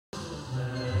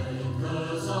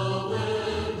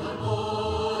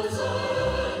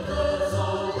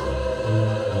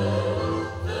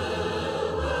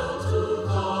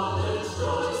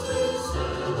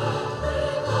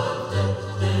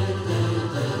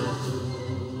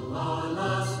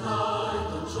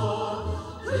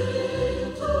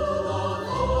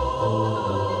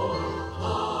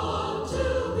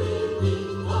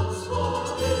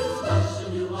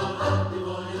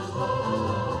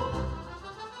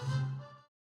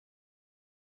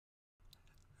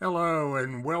Hello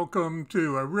and welcome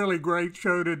to a really great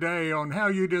show today on how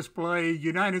you display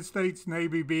United States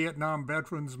Navy Vietnam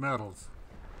Veterans Medals.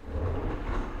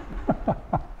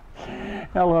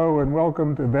 Hello and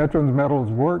welcome to Veterans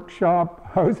Medals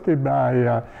Workshop, hosted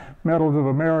by Medals of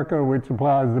America, which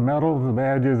supplies the medals, the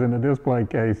badges, and the display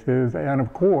cases, and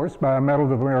of course by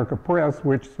Medals of America Press,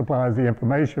 which supplies the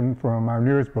information from our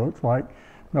newest books like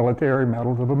Military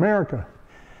Medals of America.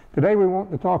 Today we want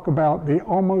to talk about the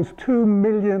almost 2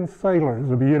 million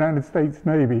sailors of the United States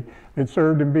Navy that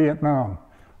served in Vietnam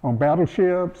on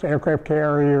battleships, aircraft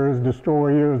carriers,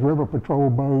 destroyers, river patrol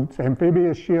boats,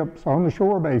 amphibious ships, on the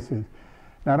shore bases,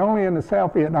 not only in the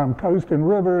South Vietnam coast and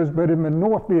rivers, but in the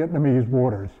North Vietnamese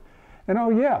waters. And oh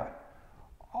yeah,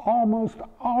 almost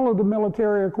all of the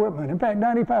military equipment, in fact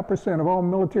 95% of all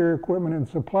military equipment and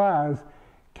supplies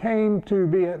came to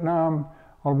Vietnam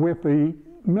with the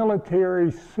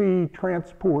Military Sea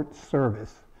Transport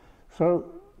Service.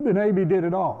 So the Navy did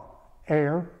it all,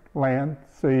 air, land,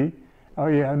 sea. Oh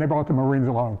yeah, and they brought the Marines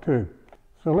along too.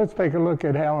 So let's take a look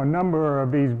at how a number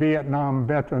of these Vietnam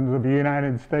veterans of the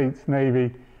United States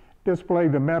Navy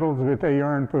displayed the medals that they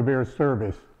earned for their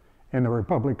service in the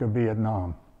Republic of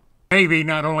Vietnam. Navy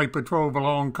not only patrolled the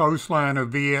long coastline of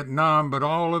Vietnam, but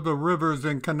all of the rivers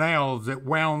and canals that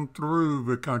wound through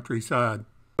the countryside.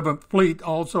 The 7th Fleet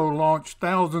also launched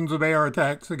thousands of air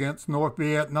attacks against North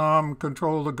Vietnam,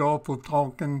 controlled the Gulf of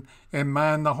Tonkin, and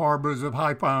mined the harbors of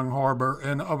Haiphong Harbor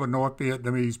and other North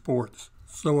Vietnamese ports.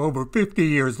 So over 50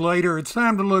 years later, it's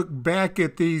time to look back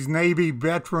at these Navy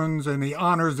veterans and the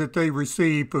honors that they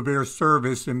received for their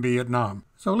service in Vietnam.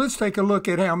 So let's take a look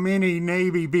at how many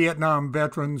Navy Vietnam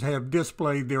veterans have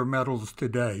displayed their medals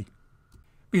today.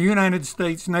 The United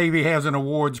States Navy has an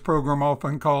awards program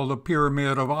often called the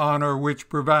Pyramid of Honor, which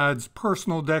provides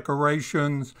personal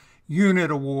decorations, unit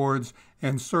awards,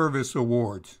 and service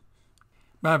awards.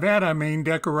 By that I mean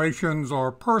decorations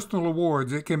or personal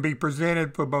awards that can be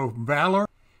presented for both valor,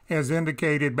 as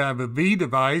indicated by the V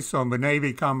device on the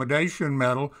Navy Commendation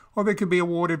Medal, or they can be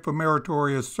awarded for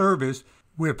meritorious service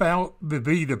without the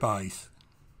V device.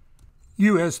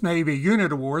 U.S. Navy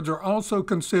unit awards are also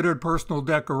considered personal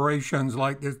decorations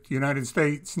like the United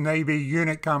States Navy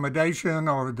Unit Commendation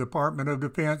or the Department of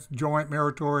Defense Joint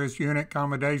Meritorious Unit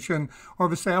Commendation or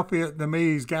the South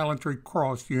Vietnamese Gallantry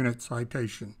Cross Unit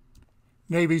Citation.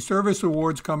 Navy service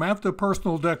awards come after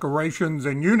personal decorations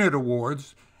and unit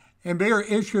awards, and they are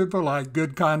issued for like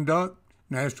good conduct,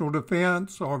 national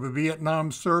defense, or the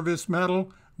Vietnam Service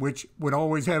Medal, which would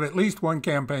always have at least one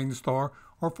campaign star,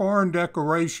 or foreign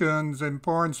decorations and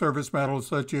foreign service medals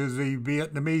such as the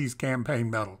Vietnamese Campaign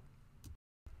Medal.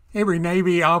 Every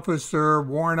Navy officer,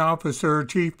 warrant officer,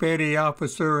 chief petty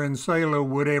officer, and sailor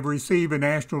would have received a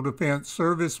National Defense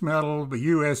Service Medal, the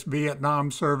U.S. Vietnam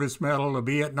Service Medal, the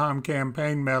Vietnam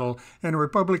Campaign Medal, and the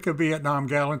Republic of Vietnam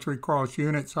Gallantry Cross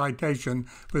Unit Citation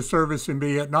for service in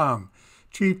Vietnam.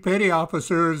 Chief petty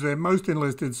officers and most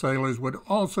enlisted sailors would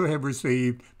also have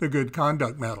received the Good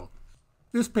Conduct Medal.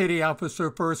 This petty officer,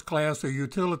 first class or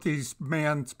utilities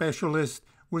man specialist,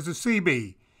 was a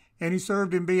Seabee, and he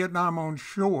served in Vietnam on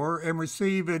shore and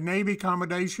received a Navy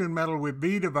Commendation Medal with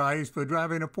V device for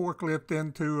driving a forklift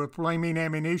into a flaming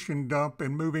ammunition dump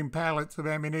and moving pallets of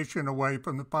ammunition away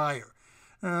from the fire.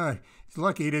 He's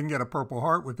lucky he didn't get a Purple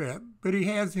Heart with that, but he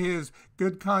has his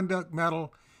Good Conduct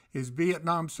Medal, his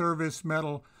Vietnam Service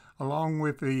Medal, along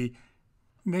with the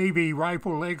Navy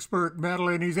Rifle Expert Medal,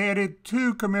 and he's added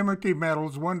 2 commemorative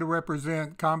medals, one to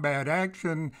represent combat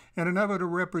action and another to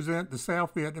represent the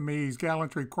South Vietnamese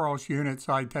Gallantry Cross Unit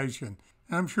Citation.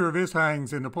 I'm sure this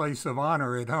hangs in the place of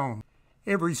honor at home.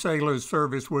 Every sailor's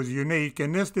service was unique,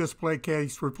 and this display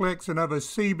case reflects another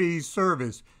Seabee's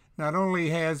service. Not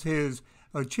only has his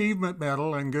Achievement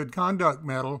Medal and Good Conduct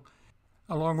Medal,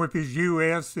 along with his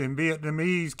U.S. and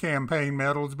Vietnamese campaign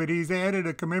medals, but he's added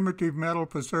a commemorative medal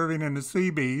for serving in the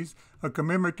Seabees, a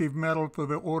commemorative medal for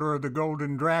the Order of the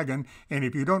Golden Dragon, and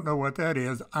if you don't know what that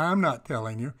is, I'm not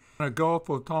telling you, a Gulf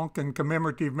of Tonkin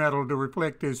commemorative medal to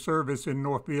reflect his service in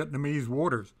North Vietnamese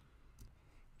waters.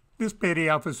 This petty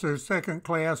officer, second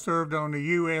class, served on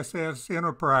the USS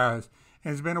Enterprise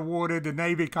and has been awarded the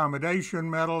Navy Commendation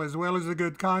Medal as well as the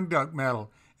Good Conduct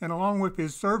Medal. And along with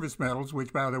his service medals,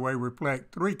 which by the way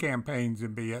reflect 3 campaigns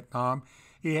in Vietnam,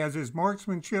 he has his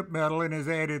Marksmanship Medal and has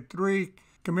added 3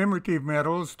 commemorative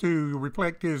medals to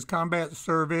reflect his combat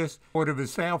service, or the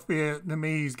South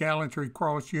Vietnamese Gallantry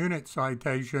Cross Unit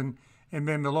Citation, and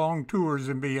then the long tours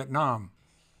in Vietnam.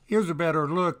 Here's a better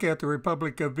look at the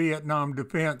Republic of Vietnam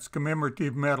Defense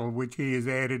Commemorative Medal, which he has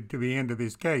added to the end of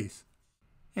his case.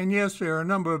 And yes, there are a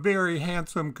number of very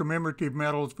handsome commemorative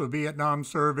medals for Vietnam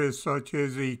service, such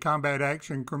as the Combat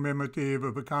Action Commemorative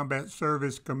or the Combat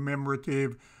Service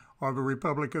Commemorative, or the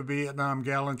Republic of Vietnam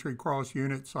Gallantry Cross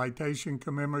Unit Citation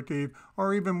Commemorative,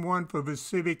 or even one for the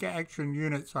Civic Action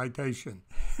Unit Citation.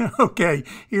 Okay,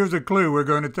 here's a clue. We're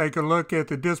going to take a look at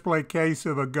the display case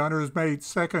of a Gunner's Mate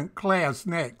Second Class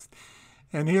next.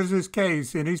 And here's his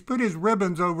case, and he's put his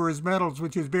ribbons over his medals,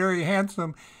 which is very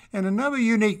handsome. And another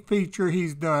unique feature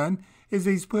he's done is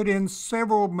he's put in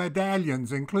several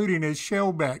medallions, including his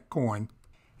shellback coin.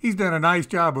 He's done a nice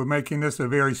job of making this a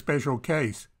very special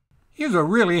case. Here's a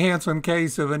really handsome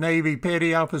case of a Navy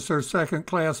Petty Officer Second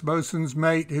Class Bosun's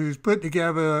Mate who's put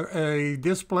together a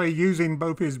display using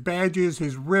both his badges,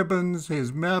 his ribbons,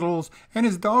 his medals, and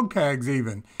his dog tags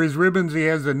even. For his ribbons, he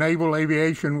has the Naval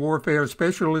Aviation Warfare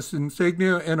Specialist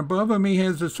insignia, and above him he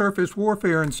has the Surface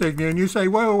Warfare insignia. And you say,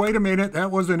 whoa, wait a minute, that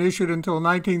wasn't issued until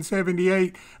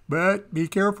 1978. But be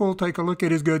careful, take a look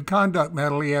at his Good Conduct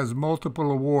Medal. He has multiple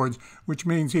awards, which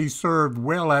means he served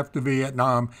well after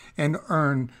Vietnam and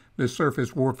earned the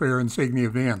Surface Warfare insignia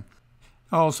then.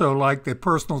 I also like the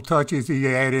personal touches he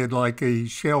added, like a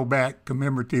shellback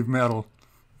commemorative medal.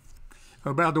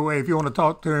 Oh, by the way, if you want to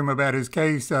talk to him about his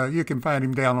case, you can find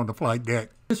him down on the flight deck.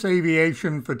 This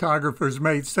Aviation Photographer's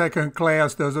Mate Second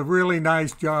Class does a really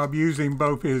nice job using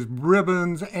both his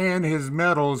ribbons and his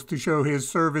medals to show his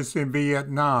service in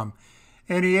Vietnam.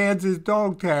 And he adds his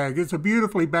dog tag. It's a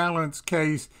beautifully balanced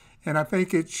case, and I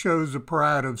think it shows the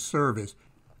pride of service.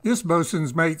 This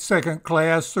Bosun's Mate Second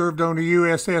Class served on the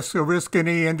USS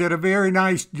Oriskany and did a very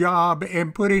nice job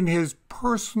in putting his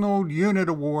personal unit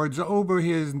awards over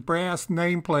his brass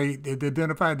nameplate that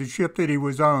identified the ship that he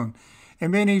was on.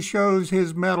 And then he shows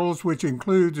his medals, which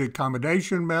includes the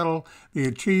Accommodation Medal, the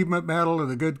Achievement Medal, and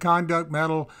the Good Conduct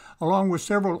Medal, along with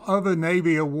several other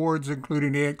Navy awards,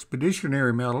 including the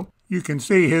Expeditionary Medal. You can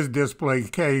see his display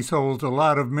case holds a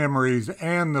lot of memories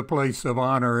and the place of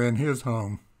honor in his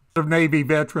home. Of Navy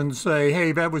veterans say,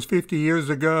 hey, that was 50 years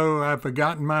ago, I've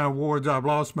forgotten my awards, I've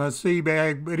lost my sea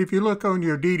bag. But if you look on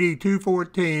your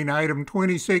DD-214, item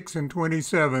 26 and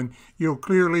 27, you'll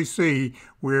clearly see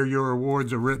where your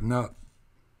awards are written up.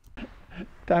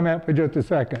 Time out for just a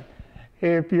second.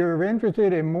 If you're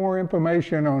interested in more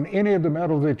information on any of the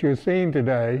medals that you're seeing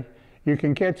today, you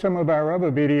can catch some of our other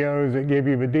videos that give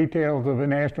you the details of the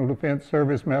National Defense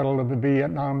Service Medal, of the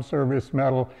Vietnam Service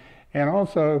Medal, and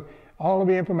also all of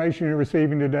the information you're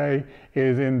receiving today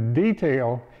is in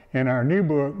detail in our new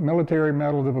book, Military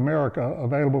Medals of America,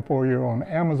 available for you on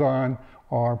Amazon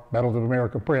or Medals of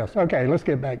America Press. Okay, let's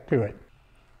get back to it.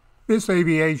 This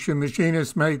Aviation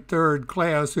Machinist Mate Third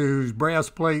Class, whose brass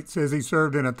plate says he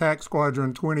served in Attack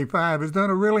Squadron 25, has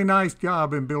done a really nice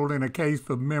job in building a case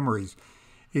of memories.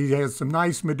 He has some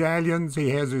nice medallions,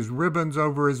 he has his ribbons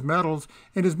over his medals,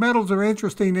 and his medals are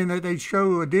interesting in that they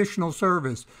show additional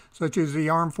service, such as the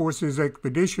Armed Forces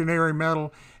Expeditionary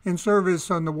Medal and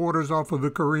service on the waters off of the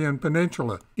Korean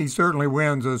Peninsula. He certainly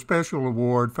wins a special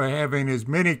award for having as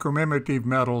many commemorative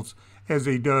medals as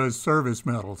he does service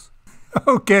medals.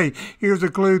 Okay, here's a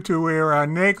clue to where our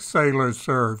next sailor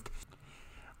served.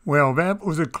 Well, that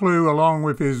was a clue, along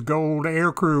with his gold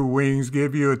aircrew wings,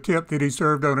 give you a tip that he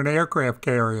served on an aircraft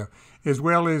carrier, as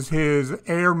well as his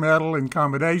Air Medal and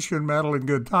Accommodation Medal and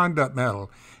Good Conduct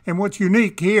Medal. And what's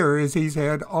unique here is he's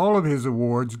had all of his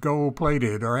awards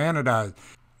gold-plated or anodized.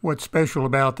 What's special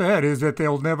about that is that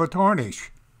they'll never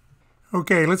tarnish.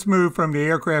 Okay, let's move from the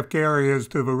aircraft carriers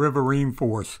to the Riverine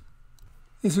Force.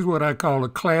 This is what I call a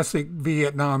classic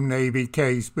Vietnam Navy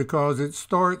case because it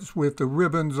starts with the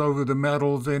ribbons over the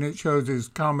medals, and it shows his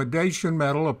Accommodation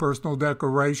Medal, a personal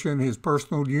decoration, his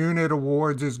personal unit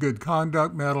awards, his Good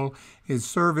Conduct Medal, his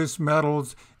service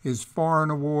medals, his foreign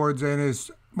awards, and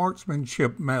his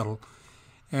Marksmanship Medal.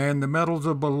 And the medals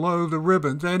are below the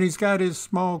ribbons, and he's got his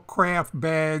small craft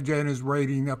badge and his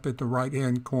rating up at the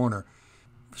right-hand corner.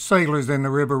 Sailors in the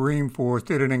Riverine Force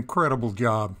did an incredible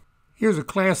job. Here's a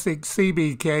classic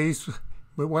CB case,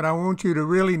 but what I want you to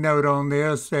really note on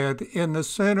this, that in the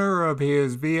center of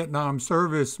his Vietnam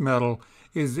Service Medal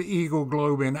is the Eagle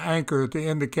Globe and Anchor to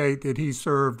indicate that he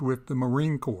served with the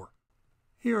Marine Corps.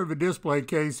 Here are the display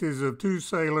cases of two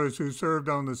sailors who served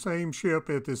on the same ship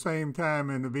at the same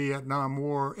time in the Vietnam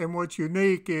War, and what's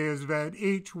unique is that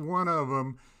each one of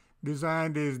them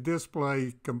designed his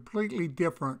display completely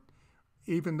different,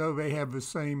 even though they have the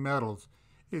same medals.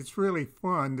 It's really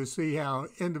fun to see how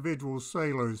individual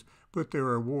sailors put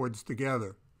their awards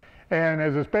together. And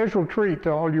as a special treat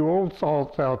to all you old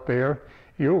salts out there,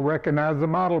 you'll recognize the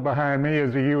model behind me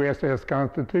as the USS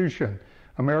Constitution,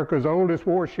 America's oldest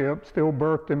warship, still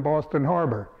berthed in Boston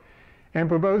Harbor. And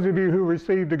for those of you who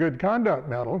received the Good Conduct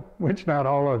Medal, which not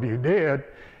all of you did,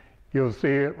 you'll see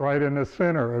it right in the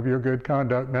center of your Good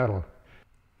Conduct Medal.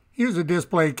 Here's a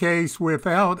display case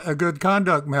without a Good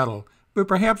Conduct Medal, but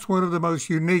perhaps one of the most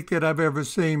unique that I've ever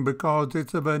seen because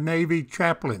it's of a Navy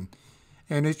chaplain,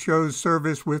 and it shows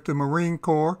service with the Marine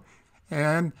Corps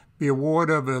and the award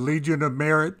of the Legion of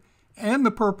Merit and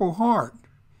the Purple Heart.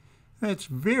 That's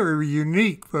very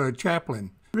unique for a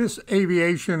chaplain. This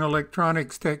aviation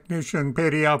electronics technician,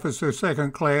 petty officer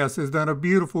second class, has done a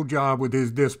beautiful job with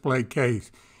his display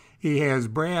case. He has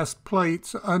brass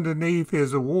plates underneath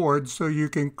his awards so you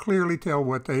can clearly tell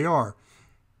what they are.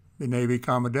 The Navy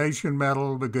Commendation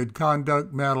Medal, the Good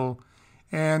Conduct Medal,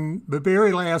 and the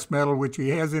very last medal which he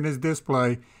has in his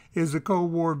display is the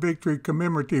Cold War Victory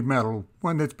Commemorative Medal,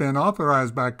 one that's been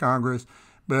authorized by Congress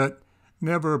but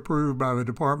never approved by the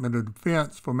Department of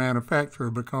Defense for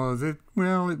manufacture because it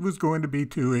was going to be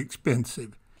too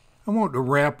expensive. I want to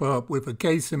wrap up with a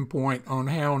case in point on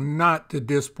how not to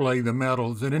display the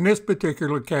medals. And in this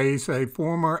particular case, a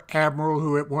former admiral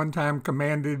who at one time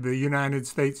commanded the United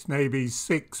States Navy's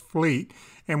 6th Fleet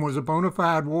and was a bona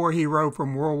fide war hero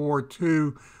from World War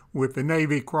II with the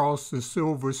Navy Cross, the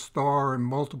Silver Star, and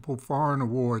multiple foreign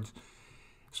awards.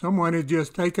 Someone had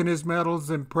just taken his medals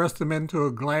and pressed them into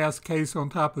a glass case on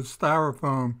top of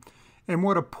styrofoam. And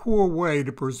what a poor way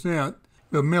to present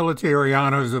the military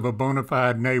honors of a bona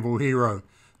fide naval hero.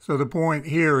 So the point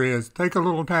here is take a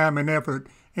little time and effort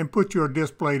and put your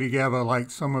display together like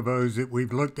some of those that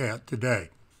we've looked at today.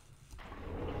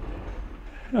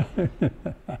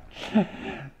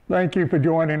 Thank you for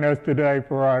joining us today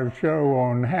for our show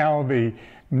on how the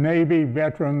Navy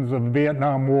veterans of the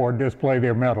Vietnam War display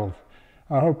their medals.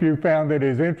 I hope you found it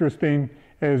as interesting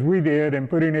as we did in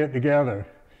putting it together.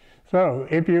 So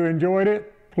if you enjoyed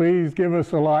it, please give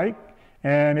us a like.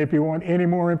 And if you want any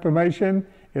more information,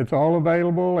 it's all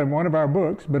available in one of our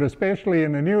books, but especially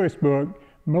in the newest book,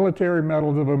 Military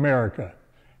Medals of America.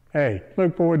 Hey,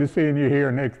 look forward to seeing you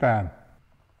here next time.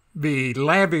 The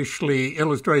lavishly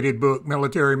illustrated book,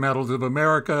 Military Medals of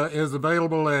America, is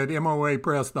available at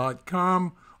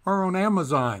moapress.com or on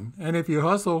Amazon. And if you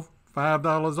hustle,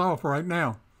 $5 off right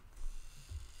now.